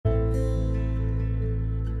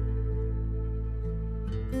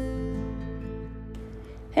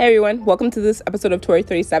Hey everyone, welcome to this episode of Tori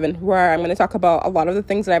 37, where I'm going to talk about a lot of the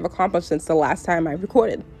things that I've accomplished since the last time I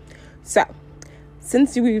recorded. So,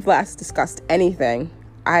 since we've last discussed anything,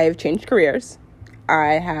 I've changed careers,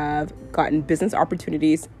 I have gotten business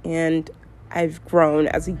opportunities, and I've grown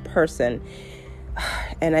as a person,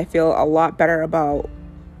 and I feel a lot better about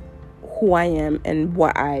who I am and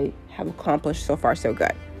what I have accomplished so far so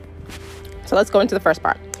good. So let's go into the first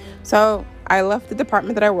part. So I left the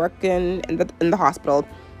department that I work in the hospital.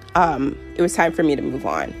 It was time for me to move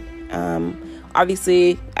on.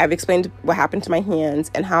 Obviously, I've explained what happened to my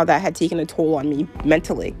hands and how that had taken a toll on me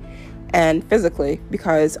mentally and physically,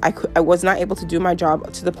 because I was not able to do my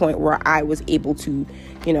job to the point where I was able to,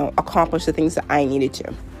 accomplish the things that I needed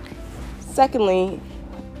to. Secondly,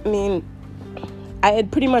 I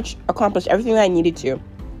had pretty much accomplished everything that I needed to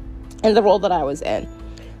in the role that I was in.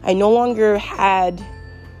 I no longer had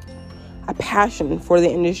a passion for the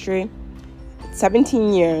industry.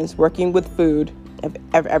 17 years working with food of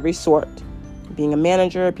every sort, being a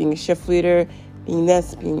manager, being a shift leader, being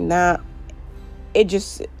this, being that, it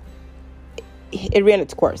ran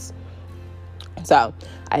its course. So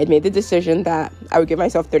I had made the decision that I would give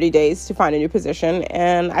myself 30 days to find a new position,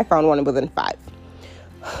 and I found one within 5.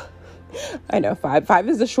 I know 5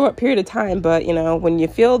 is a short period of time, but when you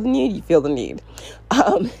feel the need, you feel the need.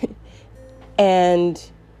 And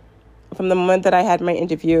from the moment that I had my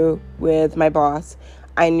interview with my boss,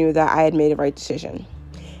 I knew that I had made the right decision.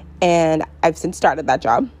 And I've since started that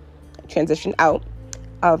job, transitioned out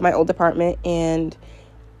of my old department, and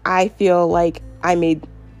I feel like I made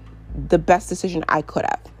the best decision I could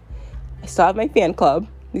have. I still have my fan club.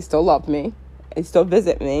 They still love me. They still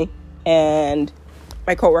visit me. And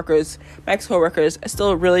my ex-coworkers are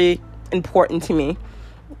still really important to me.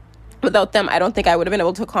 Without them, I don't think I would have been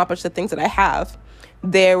able to accomplish the things that I have.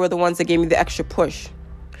 They were the ones that gave me the extra push.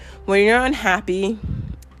 When you're unhappy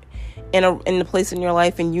in a place in your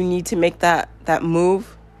life and you need to make that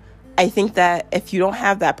move, I think that if you don't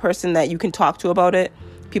have that person that you can talk to about it,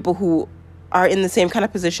 people who are in the same kind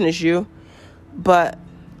of position as you, but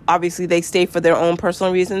obviously they stay for their own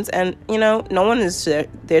personal reasons, and no one is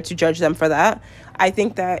there to judge them for that. I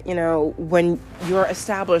think that when you're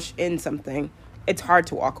established in something, it's hard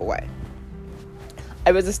to walk away.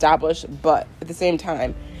 I was established, but at the same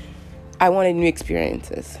time, I wanted new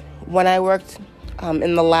experiences. When I worked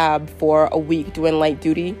in the lab for a week doing light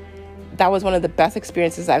duty, that was one of the best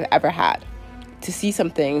experiences I've ever had. To see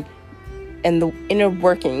something and the inner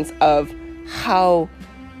workings of how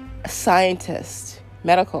a scientist,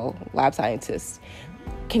 medical lab scientist,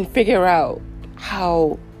 can figure out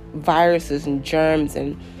how viruses and germs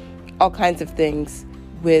and all kinds of things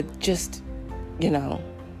with just,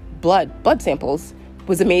 blood samples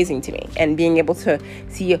was amazing to me. And being able to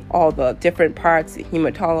see all the different parts, the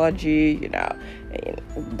hematology,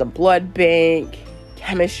 the blood bank,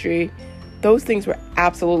 chemistry, those things were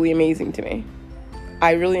absolutely amazing to me.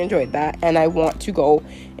 I really enjoyed that, and I want to go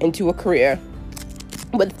into a career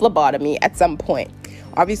with phlebotomy at some point.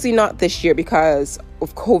 Obviously not this year because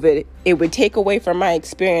of COVID. It would take away from my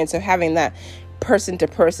experience of having that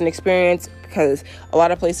person-to-person experience, because a lot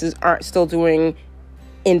of places aren't still doing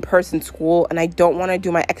in-person school, and I don't want to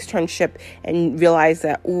do my externship and realize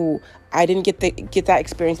that, I didn't get that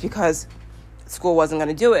experience because school wasn't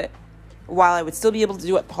going to do it. While I would still be able to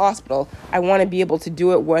do it at the hospital, I want to be able to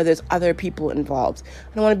do it where there's other people involved.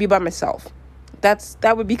 I don't want to be by myself.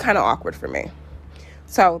 That would be kind of awkward for me.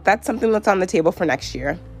 So that's something that's on the table for next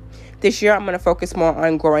year. This year, I'm going to focus more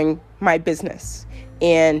on growing my business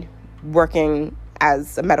and working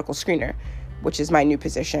as a medical screener, which is my new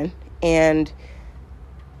position. And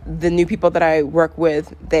the new people that I work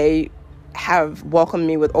with, they have welcomed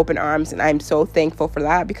me with open arms, and I'm so thankful for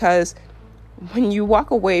that, because when you walk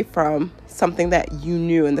away from something that you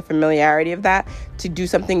knew and the familiarity of that to do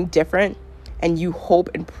something different, and you hope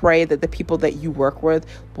and pray that the people that you work with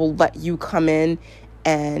will let you come in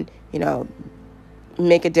and,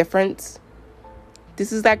 make a difference.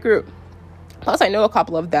 This is that group. Plus, I know a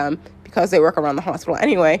couple of them because they work around the hospital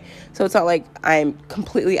anyway, so it's not like I'm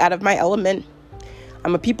completely out of my element.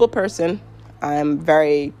 I'm a people person. I'm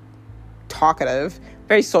very talkative,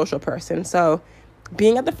 very social person. So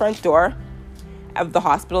being at the front door of the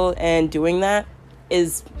hospital and doing that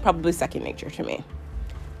is probably second nature to me.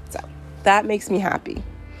 So that makes me happy.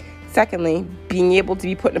 Secondly, being able to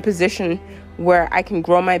be put in a position where I can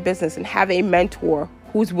grow my business and have a mentor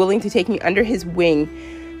who's willing to take me under his wing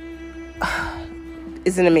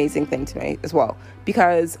is an amazing thing to me as well.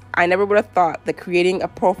 Because I never would have thought that creating a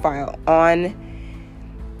profile on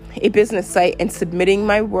a business site and submitting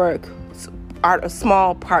my work,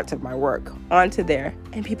 small parts of my work, onto there,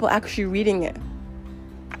 and people actually reading it,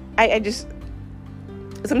 I just,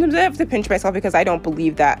 sometimes I have to pinch myself because I don't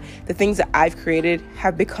believe that the things that I've created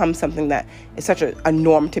have become something that is such a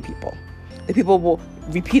norm to people. The people will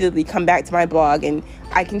repeatedly come back to my blog, and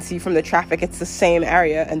I can see from the traffic it's the same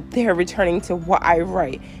area, and they're returning to what I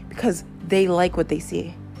write because they like what they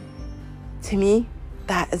see. To me,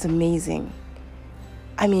 that is amazing.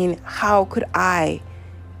 I mean, how could I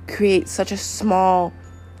create such a small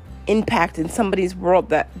impact in somebody's world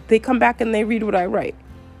that they come back and they read what I write?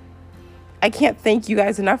 I can't thank you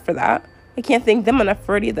guys enough for that. I can't thank them enough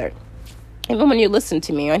for it either. Even when you listen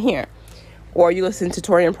to me on here, or you listen to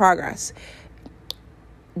Tori in Progress,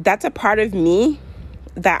 that's a part of me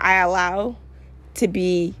that I allow to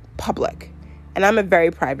be public. And I'm a very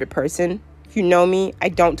private person. If you know me, I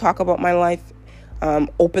don't talk about my life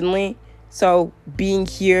openly. So being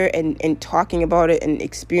here and talking about it and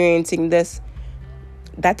experiencing this,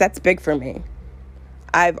 that's big for me.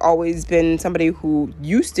 I've always been somebody who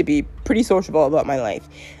used to be pretty sociable about my life.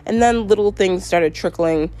 And then little things started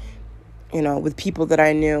trickling, with people that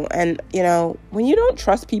I knew. And, when you don't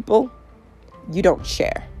trust people, you don't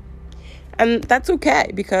share. And that's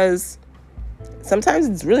okay, because sometimes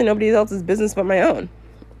it's really nobody else's business but my own.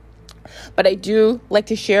 But I do like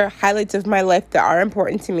to share highlights of my life that are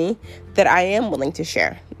important to me, that I am willing to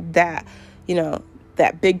share. That,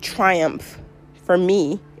 that big triumph for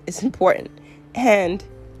me is important. And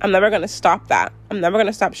I'm never going to stop that. I'm never going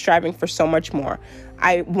to stop striving for so much more.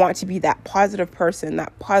 I want to be that positive person,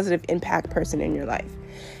 that positive impact person in your life.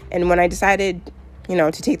 And when I decided,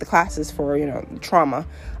 to take the classes for, trauma,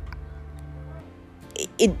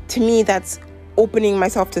 to me, that's opening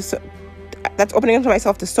myself to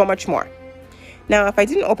so much more. Now, if I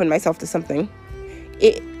didn't open myself to something,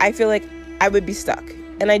 I feel like I would be stuck.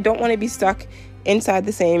 And I don't want to be stuck inside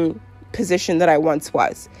the same position that I once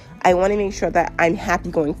was. I want to make sure that I'm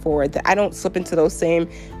happy going forward, that I don't slip into those same,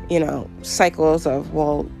 cycles of,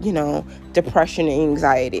 depression and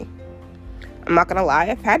anxiety. I'm not going to lie,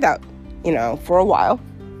 I've had that, for a while.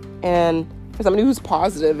 And for somebody who's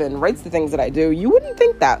positive and writes the things that I do, you wouldn't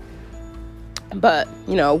think that. But,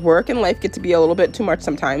 work and life get to be a little bit too much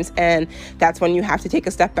sometimes. And that's when you have to take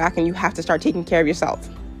a step back and you have to start taking care of yourself.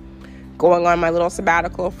 Going on my little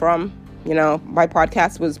sabbatical from, my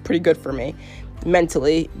podcast was pretty good for me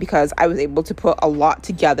mentally, because I was able to put a lot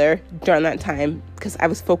together during that time, because I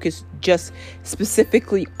was focused just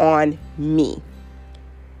specifically on me,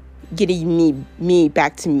 getting me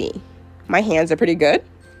back to me. My hands are pretty good.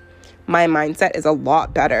 My mindset is a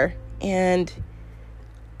lot better, and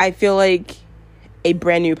I feel like a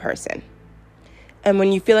brand new person. And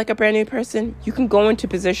when you feel like a brand new person, you can go into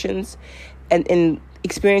positions and in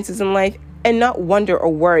experiences in life and not wonder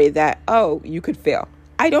or worry that, you could fail.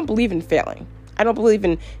 I don't believe in failing. I don't believe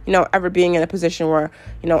in, ever being in a position where,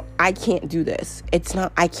 I can't do this. It's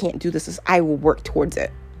not, I can't do this. It's, I will work towards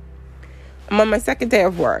it. I'm on my second day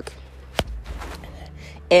of work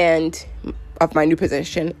and of my new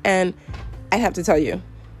position. And I have to tell you,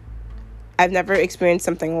 I've never experienced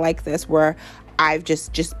something like this where I've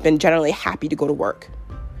just been generally happy to go to work.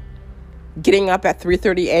 Getting up at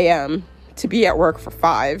 3:30 a.m. to be at work for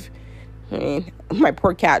 5. I mean, my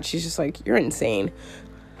poor cat, she's just like, you're insane.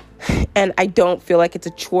 And I don't feel like it's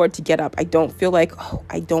a chore to get up. I don't feel like,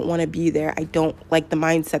 I don't want to be there. I don't like the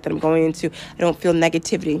mindset that I'm going into. I don't feel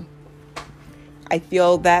negativity. I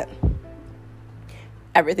feel that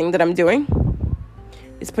everything that I'm doing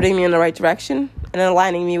is putting me in the right direction and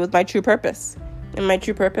aligning me with my true purpose. And my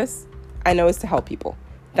true purpose, I know, is to help people.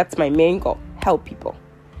 That's my main goal, help people.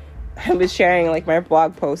 I was sharing my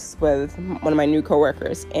blog posts with one of my new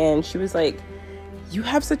coworkers, and she was like, you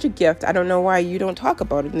have such a gift. I don't know why you don't talk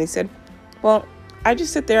about it. And they said, well, I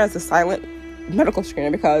just sit there as a silent medical screener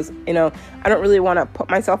because, I don't really want to put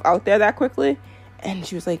myself out there that quickly. And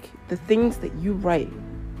she was like, the things that you write,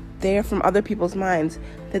 they're from other people's minds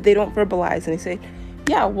that they don't verbalize. And they say,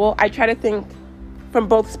 yeah, well, I try to think from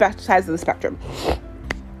both sides of the spectrum.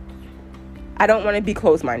 I don't want to be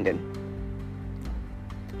closed-minded.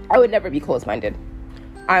 I would never be closed-minded.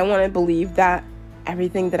 I want to believe that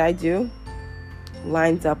everything that I do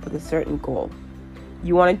lines up with a certain goal.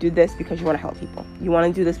 You want to do this because you want to help people. You want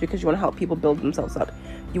to do this because you want to help people build themselves up.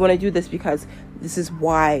 You want to do this because this is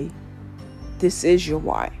why. This is your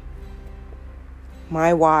why.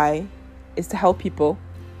 My why is to help people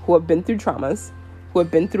who have been through traumas, who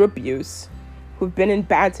have been through abuse, who have been in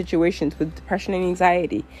bad situations with depression and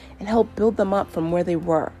anxiety, and help build them up from where they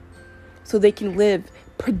were so they can live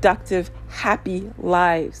productive, happy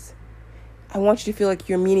lives. I want you to feel like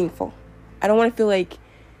you're meaningful. I don't want to feel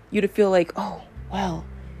like oh, well,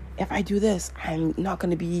 if I do this, I'm not going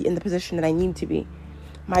to be in the position that I need to be.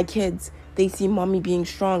 My kids, they see mommy being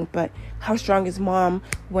strong, but how strong is mom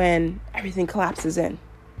when everything collapses in?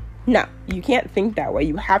 No, you can't think that way.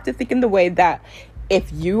 You have to think in the way that if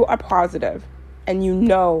you are positive and you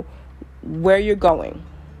know where you're going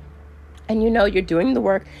and you know you're doing the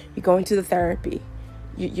work, you're going to the therapy,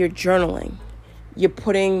 you're journaling, you're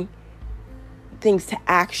putting things to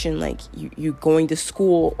action, like you're going to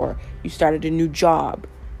school or you started a new job.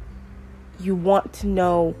 You want to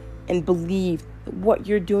know and believe that what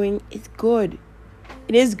you're doing is good.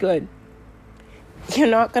 It is good. You're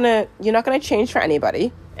not gonna change for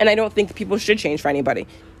anybody. And I don't think people should change for anybody.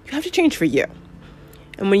 You have to change for you.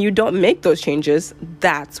 And when you don't make those changes,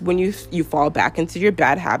 that's when you fall back into your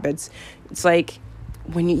bad habits. It's like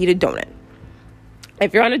when you eat a donut.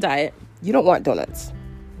 If you're on a diet, you don't want donuts.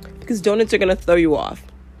 Because donuts are going to throw you off.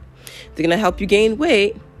 They're going to help you gain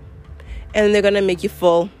weight. And they're going to make you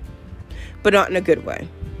full. But not in a good way.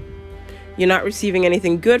 You're not receiving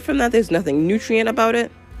anything good from that. There's nothing nutrient about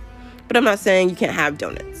it. But I'm not saying you can't have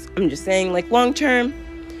donuts. I'm just saying, like, long term,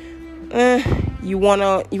 you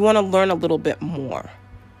wanna learn a little bit more.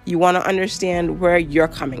 You want to understand where you're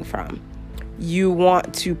coming from. You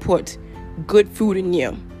want to put good food in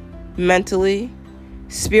you, mentally,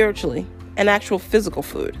 spiritually, and actual physical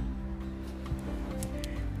food.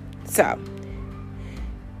 So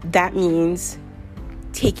that means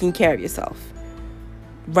taking care of yourself,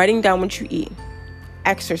 writing down what you eat,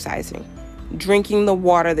 exercising, drinking the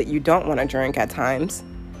water that you don't want to drink at times,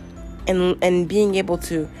 and being able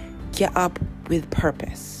to get up with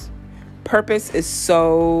purpose. Purpose is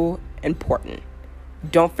so important.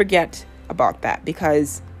 Don't forget about that,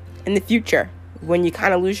 because in the future, when you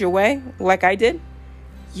kind of lose your way, like I did,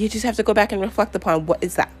 you just have to go back and reflect upon what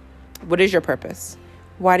is that? What is your purpose?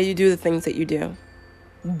 Why do you do the things that you do?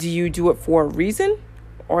 Do you do it for a reason?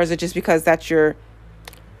 Or is it just because that's your,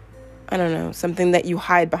 something that you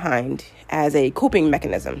hide behind as a coping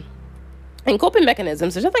mechanism? And coping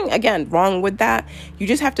mechanisms, there's nothing, again, wrong with that. You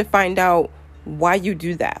just have to find out why you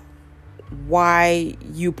do that. Why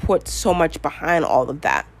you put so much behind all of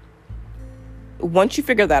that. Once you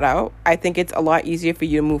figure that out, I think it's a lot easier for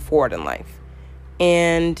you to move forward in life.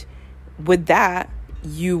 And with that,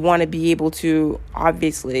 you want to be able to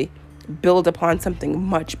obviously build upon something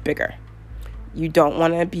much bigger. You don't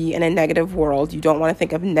want to be in a negative world. You don't want to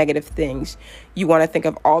think of negative things. You want to think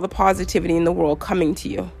of all the positivity in the world coming to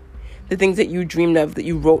you. The things that you dreamed of, that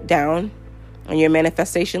you wrote down on your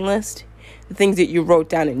manifestation list. The things that you wrote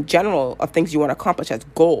down in general of things you want to accomplish as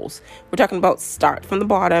goals. We're talking about start from the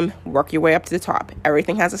bottom, work your way up to the top.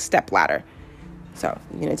 Everything has a step ladder. So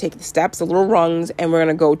you're going to take the steps, the little rungs, and we're going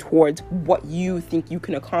to go towards what you think you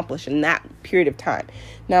can accomplish in that period of time.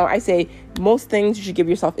 Now, I say most things you should give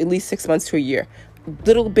yourself at least 6 months to a year.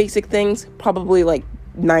 Little basic things, probably like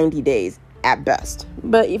 90 days at best.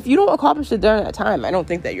 But if you don't accomplish it during that time, I don't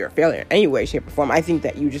think that you're a failure in any way, shape, or form. I think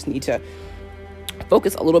that you just need to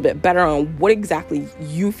focus a little bit better on what exactly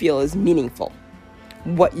you feel is meaningful.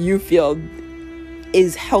 What you feel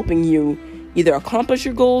is helping you either accomplish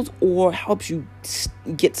your goals or helps you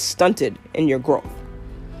get stunted in your growth.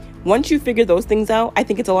 Once you figure those things out, I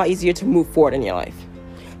think it's a lot easier to move forward in your life.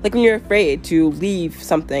 Like when you're afraid to leave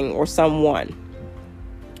something or someone,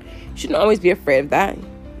 you shouldn't always be afraid of that.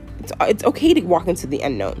 It's okay to walk into the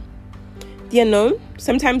unknown. The unknown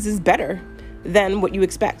sometimes is better than what you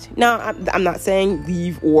expect. Now, I'm not saying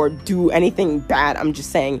leave or do anything bad. I'm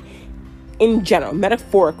just saying, in general,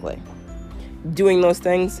 metaphorically, doing those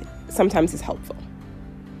things sometimes is helpful.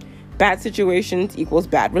 Bad situations equals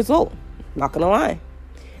bad result. Not gonna lie.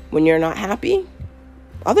 When you're not happy,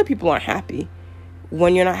 other people aren't happy.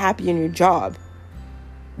 When you're not happy in your job,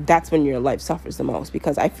 that's when your life suffers the most.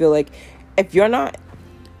 Because I feel like if you're not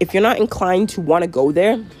inclined to want to go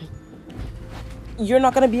there, you're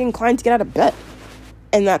not going to be inclined to get out of bed.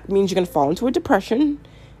 And that means you're going to fall into a depression,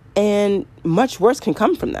 and much worse can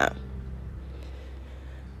come from that.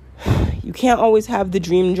 You can't always have the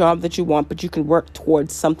dream job that you want, but you can work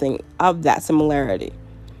towards something of that similarity.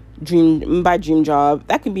 By dream job,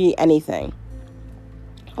 that can be anything.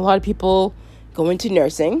 A lot of people go into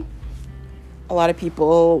nursing. A lot of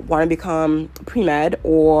people want to become pre-med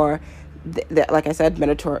or, like I said,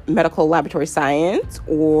 medical laboratory science,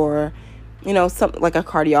 or something like a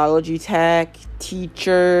cardiology tech,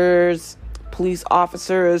 teachers, police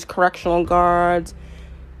officers, correctional guards,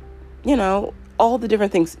 all the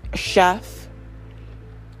different things, chef.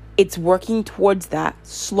 It's working towards that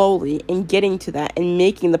slowly and getting to that and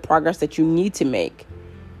making the progress that you need to make.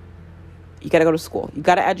 You got to go to school. You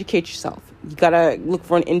got to educate yourself. You got to look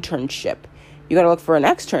for an internship. You got to look for an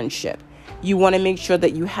externship. You want to make sure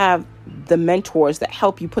that you have the mentors that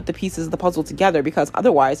help you put the pieces of the puzzle together, because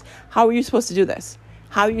otherwise, how are you supposed to do this?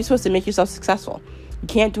 How are you supposed to make yourself successful? You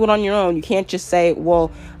can't do it on your own. You can't just say, well,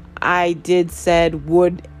 I did, said,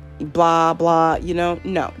 would, blah, blah,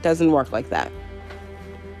 No, it doesn't work like that.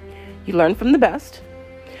 You learn from the best,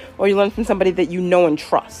 or you learn from somebody that you know and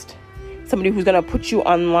trust. Somebody who's going to put you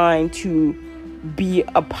online to be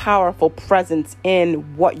a powerful presence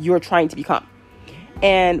in what you're trying to become.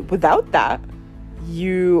 And without that,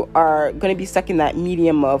 you are going to be stuck in that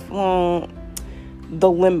medium of, the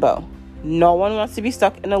limbo. No one wants to be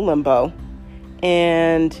stuck in a limbo.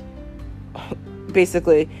 And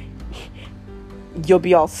basically, you'll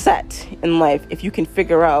be all set in life if you can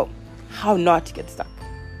figure out how not to get stuck.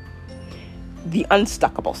 The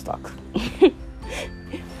unstuckable stuck.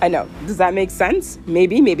 I know. Does that make sense?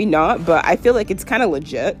 Maybe, maybe not. But I feel like it's kind of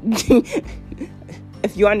legit.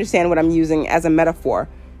 If you understand what I'm using as a metaphor,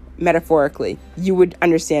 metaphorically, you would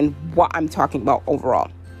understand what I'm talking about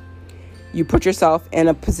overall. You put yourself in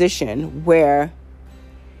a position where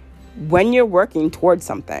when you're working towards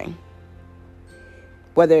something,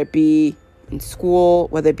 whether it be in school,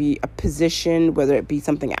 whether it be a position, whether it be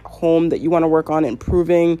something at home that you want to work on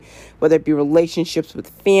improving, whether it be relationships with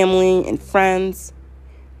family and friends,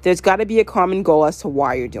 there's got to be a common goal as to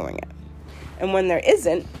why you're doing it. And when there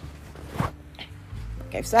isn't,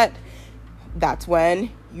 like I've said, that's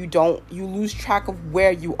when you lose track of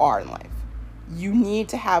where you are in life. You need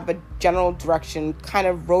to have a general direction, kind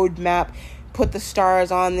of roadmap, put the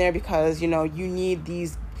stars on there, because, you need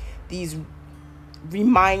these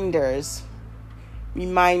reminders,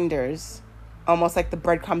 almost like the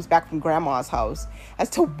bread comes back from grandma's house, as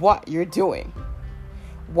to what you're doing.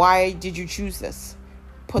 Why did you choose this?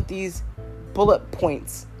 Put these bullet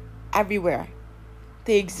points everywhere.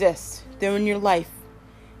 They exist. They're in your life.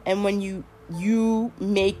 And when you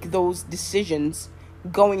make those decisions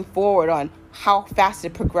going forward on how fast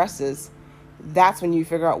it progresses, that's when you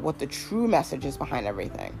figure out what the true message is behind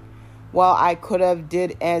everything. Well, I could have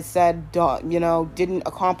did and said, didn't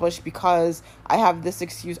accomplish because I have this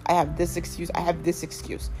excuse, I have this excuse, I have this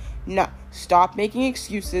excuse. No, stop making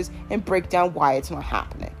excuses and break down why it's not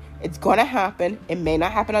happening. It's going to happen. It may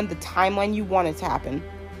not happen on the timeline you want it to happen,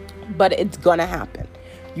 but it's going to happen.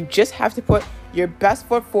 You just have to put your best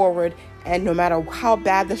foot forward, and no matter how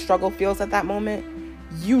bad the struggle feels at that moment,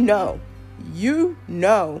 you know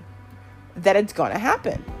that it's going to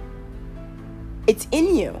happen. It's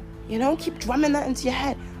in you. Keep drumming that into your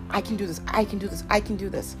head. I can do this. I can do this. I can do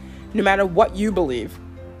this. No matter what you believe,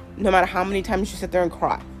 no matter how many times you sit there and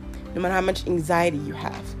cry, no matter how much anxiety you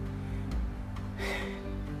have,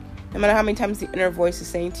 no matter how many times the inner voice is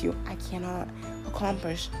saying to you, I cannot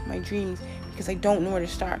accomplish my dreams because I don't know where to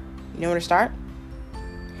start. You know where to start?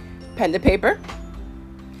 Pen to paper.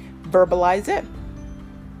 Verbalize it.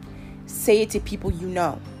 Say it to people you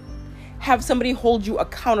know. Have somebody hold you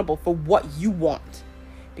accountable for what you want.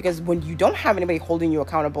 Because when you don't have anybody holding you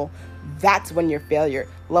accountable, that's when your failure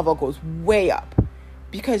level goes way up.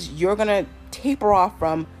 Because you're going to taper off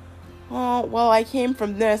from, I came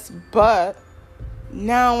from this, but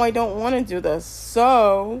now I don't want to do this.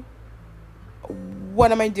 So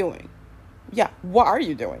what am I doing? Yeah, what are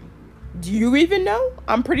you doing? Do you even know?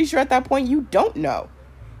 I'm pretty sure at that point you don't know.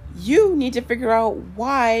 You need to figure out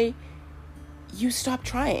why you stopped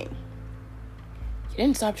trying. You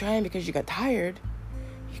didn't stop trying because you got tired.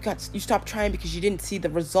 You stopped trying because you didn't see the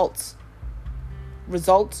results.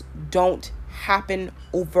 Results don't happen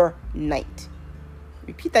overnight.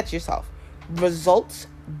 Repeat that to yourself. Results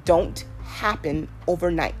don't happen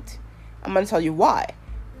overnight. I'm going to tell you why.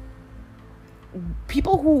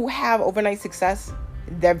 People who have overnight success,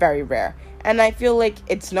 they're very rare. And I feel like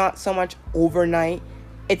it's not so much overnight.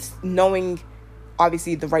 It's knowing,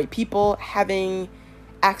 obviously, the right people, having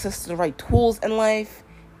access to the right tools in life,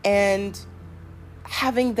 and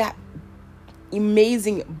having that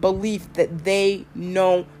amazing belief that they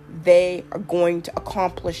know they are going to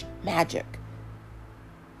accomplish magic.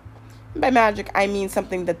 By magic, I mean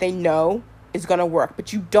something that they know is going to work,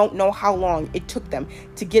 but you don't know how long it took them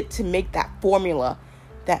to get to make that formula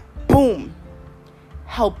that, boom,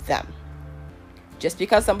 help them. Just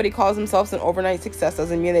because somebody calls themselves an overnight success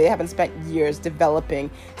doesn't mean they haven't spent years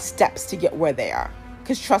developing steps to get where they are.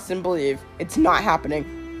 Because trust and believe, it's not happening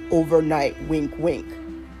overnight, wink, wink.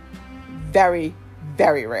 Very,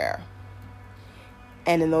 very rare.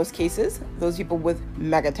 And in those cases, those people with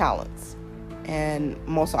mega talents. And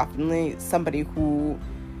most oftenly, somebody who,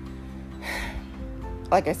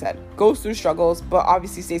 like I said, goes through struggles, but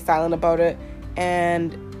obviously stays silent about it.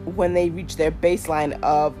 And when they reach their baseline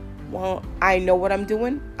of, I know what I'm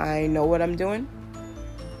doing.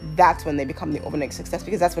 that's when they become the overnight success,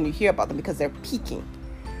 because that's when you hear about them, because they're peaking.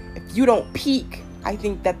 If you don't peak, I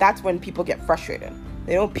think that's when people get frustrated.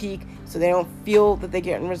 They don't peak, so they don't feel that they're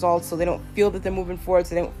getting results, so they don't feel that they're moving forward,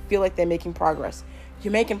 so they don't feel like they're making progress.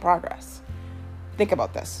 You're making progress. Think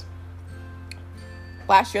about this.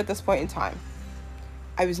 Last year at this point in time,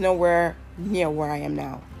 I was nowhere near where I am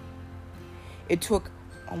now. It took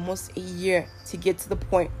almost a year to get to the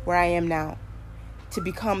point where I am now, to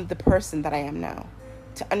become the person that I am now,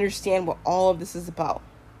 to understand what all of this is about.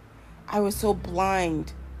 I was so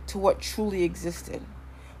blind to what truly existed,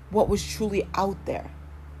 what was truly out there.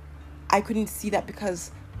 I couldn't see that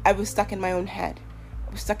because I was stuck in my own head.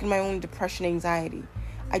 I was stuck in my own depression, anxiety.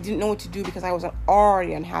 I didn't know what to do because I was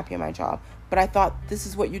already unhappy in my job. But I thought, this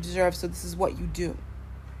is what you deserve, so this is what you do.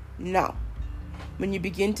 No. When you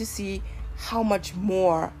begin to see how much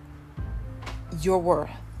more you're worth,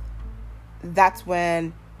 that's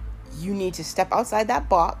when you need to step outside that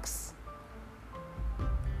box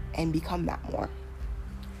and become that more.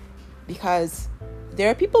 Because there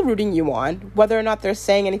are people rooting you on, whether or not they're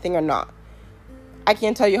saying anything or not. I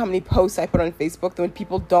can't tell you how many posts I put on Facebook that when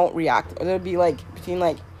people don't react, or there'll be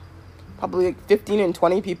between probably 15 and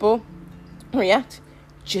 20 people react.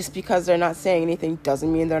 Just because they're not saying anything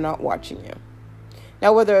doesn't mean they're not watching you.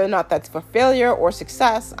 Now, whether or not that's for failure or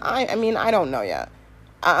success, I don't know yet.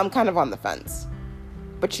 I'm kind of on the fence.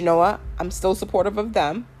 But you know what? I'm still supportive of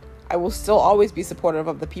them. I will still always be supportive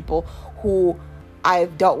of the people who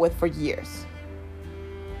I've dealt with for years.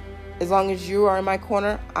 As long as you are in my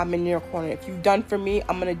corner, I'm in your corner. If you've done for me,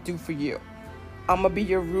 I'm going to do for you. I'm going to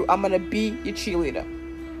be your cheerleader.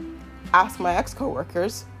 Ask my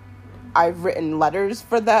ex-coworkers. I've written letters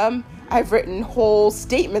for them. I've written whole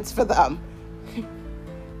statements for them.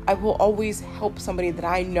 I will always help somebody that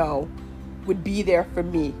I know would be there for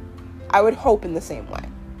me. I would hope in the same way.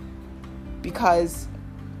 Because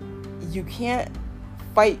you can't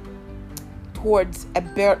fight towards a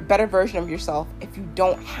better version of yourself if you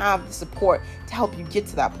don't have the support to help you get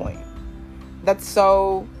to that point. That's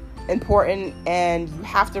so important, and you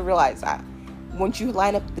have to realize that. Once you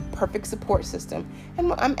line up the perfect support system, and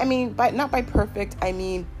not by perfect, I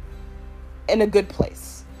mean in a good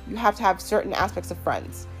place. You have to have certain aspects of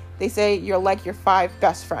friends. They say you're like your 5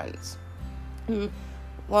 best friends.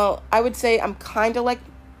 Well, I would say I'm kind of like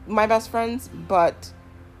my best friends, but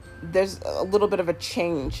there's a little bit of a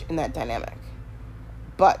change in that dynamic.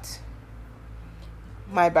 But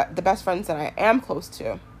the best friends that I am close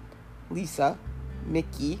to, Lisa,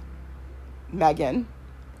 Mickey, Megan,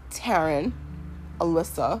 Taryn,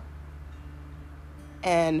 Alyssa,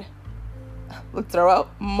 and let's throw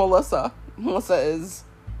out Melissa. Melissa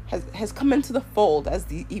has come into the fold as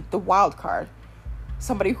the wild card.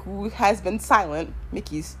 Somebody who has been silent,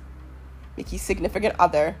 Mickey's significant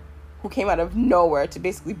other, who came out of nowhere to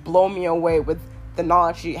basically blow me away with the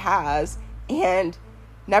knowledge she has and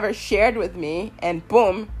never shared with me, and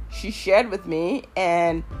boom, she shared with me,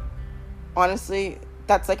 and honestly,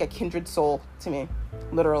 that's like a kindred soul to me,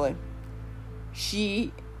 literally.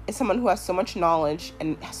 She is someone who has so much knowledge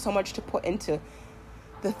and has so much to put into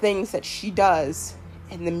the things that she does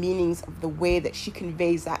and the meanings of the way that she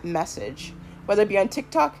conveys that message, whether it be on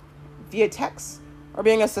TikTok, via text, or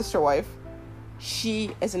being a sister wife.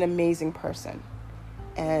 She is an amazing person,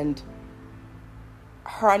 and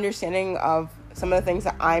her understanding of some of the things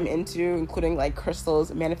that I'm into, including like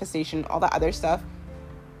crystals, manifestation, all that other stuff,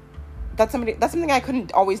 that's something I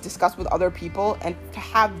couldn't always discuss with other people, and to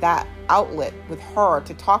have that outlet with her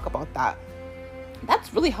to talk about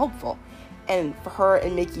that's really helpful. And for her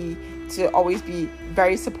and Mickey to always be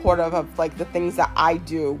very supportive of like the things that I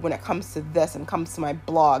do when it comes to this and comes to my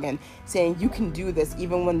blog, and saying you can do this,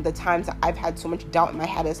 even when the times that I've had so much doubt in my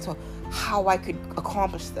head as to how I could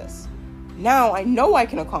accomplish this. Now I know I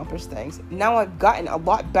can accomplish things. Now I've gotten a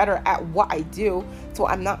lot better at what I do, so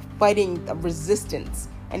I'm not fighting the resistance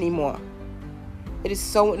anymore. It is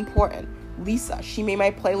so important. Lisa, she made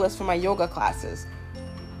my playlist for my yoga classes.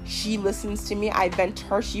 She listens to me. I vent to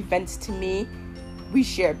her. She vents to me. We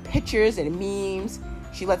share pictures and memes.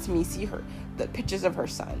 She lets me see the pictures of her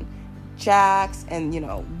son, Jax, and,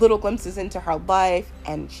 little glimpses into her life.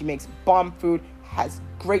 And she makes bomb food, has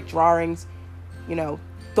great drawings.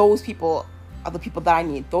 Those people are the people that I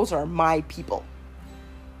need. Those are my people.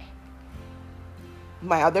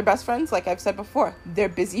 My other best friends, like I've said before, they're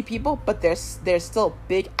busy people, but there's still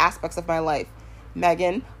big aspects of my life.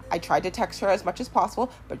 Megan, I tried to text her as much as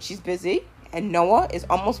possible, but she's busy. And Noah is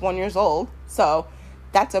almost 1 year old, so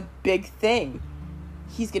that's a big thing.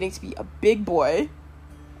 He's getting to be a big boy,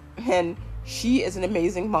 and she is an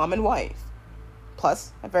amazing mom and wife.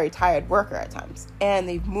 Plus, a very tired worker at times. And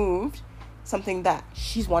they've moved, something that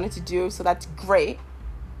she's wanted to do, so that's great.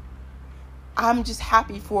 I'm just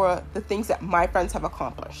happy for the things that my friends have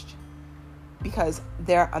accomplished because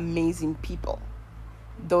they're amazing people.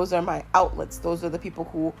 Those are my outlets. Those are the people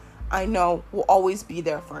who I know will always be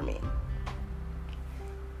there for me.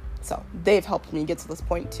 So they've helped me get to this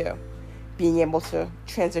point too, being able to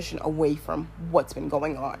transition away from what's been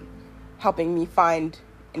going on, helping me find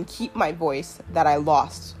and keep my voice that I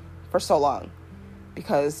lost for so long.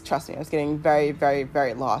 Because trust me, I was getting very, very,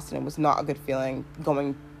 very lost, and it was not a good feeling,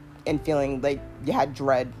 going and feeling like you had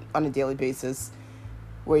dread on a daily basis,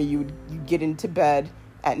 where you get into bed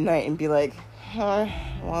at night and be like,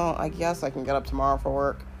 well, I guess I can get up tomorrow for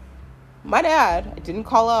work. My dad, I didn't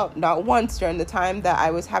call out not once during the time that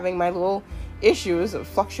I was having my little issues of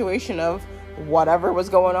fluctuation of whatever was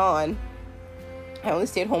going on. I only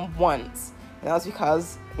stayed home once, and that was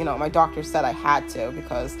because, my doctor said I had to,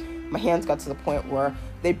 because my hands got to the point where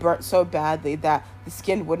they burnt so badly that the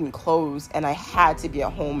skin wouldn't close, and I had to be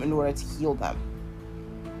at home in order to heal them.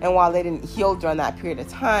 And while they didn't heal during that period of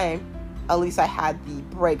time, at least I had the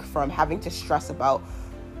break from having to stress about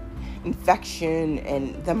infection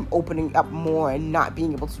and them opening up more and not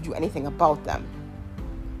being able to do anything about them.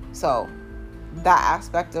 So that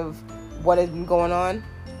aspect of what has been going on,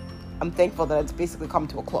 I'm thankful that it's basically come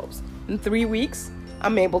to a close. In 3 weeks,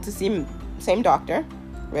 I'm able to see same doctor,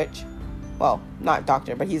 Rich. Well, not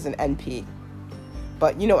doctor, but he's an NP.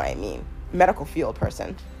 But you know what I mean. Medical field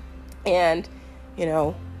person. And,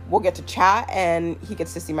 we'll get to chat, and he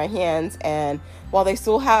gets to see my hands. And while they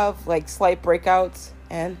still have slight breakouts,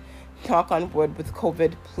 and knock on wood with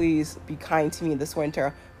COVID, please be kind to me this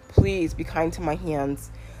winter. Please be kind to my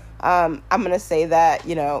hands. I'm going to say that,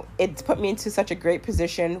 it's put me into such a great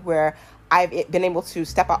position where I've been able to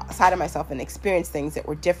step outside of myself and experience things that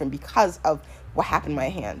were different because of what happened in my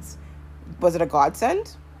hands. Was it a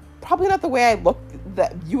godsend? Probably not the way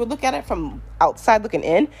that you would look at it from outside looking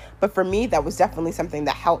in, but for me, that was definitely something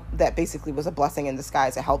that helped, that basically was a blessing in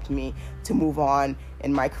disguise. It helped me to move on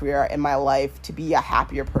in my career, in my life, to be a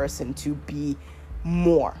happier person, to be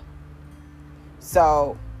more.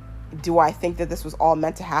 So, do I think that this was all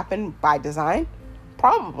meant to happen by design?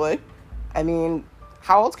 Probably. I mean,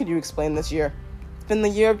 how else could you explain this year? It's been the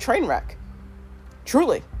year of train wreck.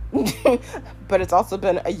 Truly. But it's also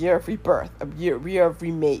been a year of rebirth, a year of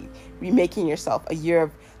remaking yourself, a year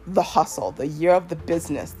of the hustle, the year of the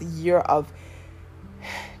business, the year of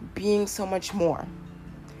being so much more.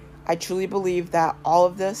 I truly believe that all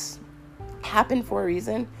of this happened for a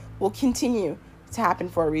reason, will continue to happen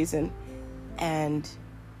for a reason, and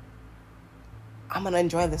I'm going to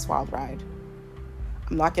enjoy this wild ride.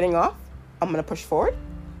 I'm not getting off. I'm going to push forward.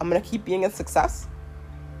 I'm going to keep being a success.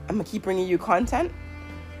 I'm going to keep bringing you content.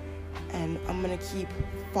 And I'm going to keep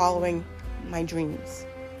following my dreams.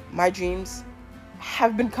 My dreams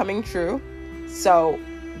have been coming true. So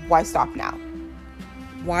why stop now?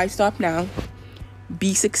 Why stop now?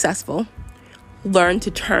 Be successful. Learn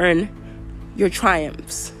to turn your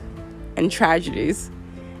triumphs and tragedies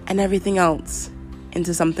and everything else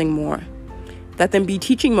into something more. Let them be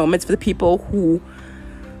teaching moments for the people who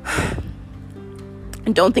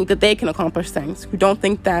don't think that they can accomplish things, who don't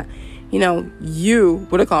think that, you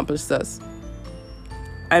would accomplish this.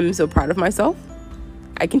 I'm so proud of myself.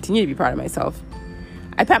 I continue to be proud of myself.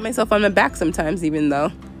 I pat myself on the back sometimes, even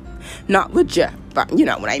though not legit, but you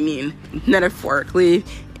know what I mean. Metaphorically,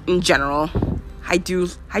 in general, I do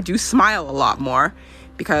smile a lot more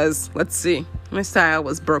because, let's see, my style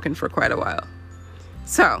was broken for quite a while.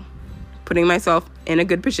 So, putting myself in a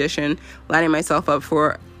good position, lining myself up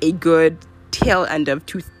for a good tail end of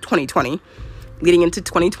 2020, leading into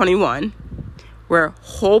 2021, where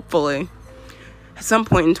hopefully at some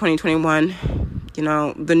point in 2021,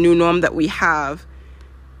 the new norm that we have,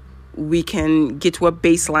 we can get to a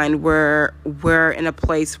baseline where we're in a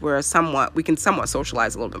place where we can somewhat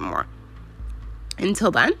socialize a little bit more. Until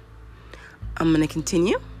then, I'm going to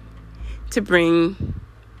continue to bring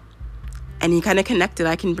any kind of connect that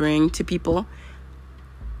I can bring to people.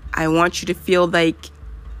 I want you to feel like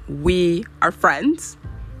we are friends,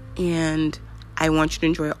 and I want you to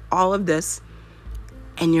enjoy all of this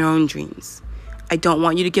and your own dreams. I don't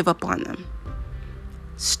want you to give up on them.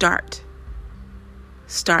 Start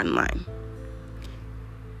in line.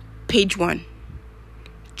 Page 1,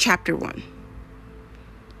 chapter 1.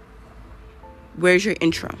 Where's your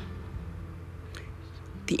intro?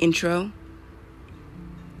 The intro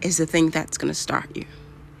is the thing that's going to start you.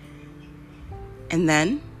 And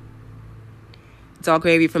then it's all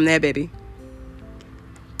gravy from there, baby.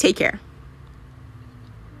 Take care.